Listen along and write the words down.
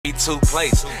Eat two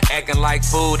plates, acting like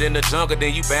food in the jungle,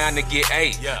 then you bound to get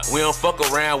ate. We don't fuck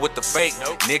around with the fake.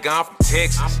 Nigga, I'm from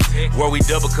Texas, where we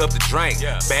double cup the drink.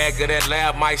 Bag of that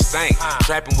loud might stink.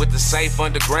 Trapping with the safe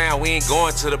underground, we ain't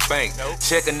going to the bank.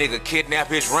 Check a nigga, kidnap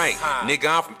his rank. Nigga,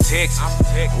 I'm from Texas,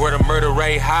 where the murder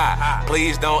rate high.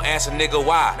 Please don't ask a nigga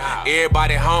why.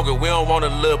 Everybody hungry, we don't want a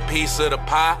little piece of the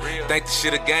pie. Think the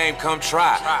shit a game, come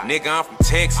try. Nigga, I'm from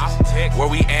Texas, where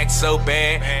we act so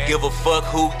bad. Give a fuck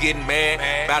who getting mad.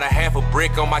 About a half a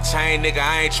brick on my chain, nigga,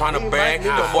 I ain't tryna brag.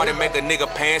 Before they make a nigga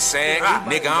pants sag.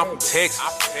 Nigga, I'm from Texas.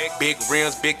 Big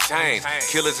rims, big chains.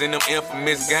 Killers in them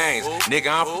infamous gangs. Nigga,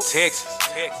 I'm from Texas.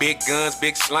 Big guns,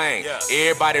 big slang.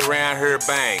 Everybody around here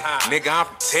bang. Nigga, I'm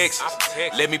from Texas.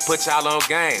 Let me put y'all on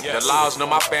game. The laws know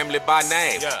my family by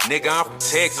name. Nigga, I'm from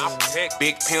Texas.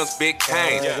 Big pimps, big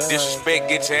canes. Disrespect,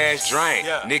 get your ass drained.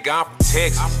 Nigga, I'm from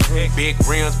Texas. Big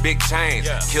rims, big chains.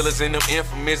 Killers in them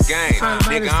infamous gangs.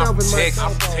 Nigga, I'm from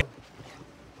Texas.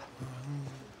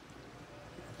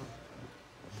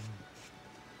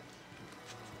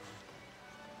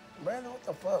 Brandon, what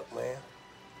the fuck, man?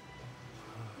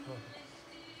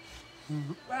 I wish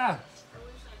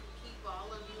I could keep all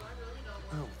of you. I really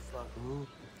don't want Oh, fuck.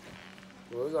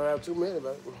 Well, we're gonna have too many,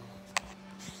 baby.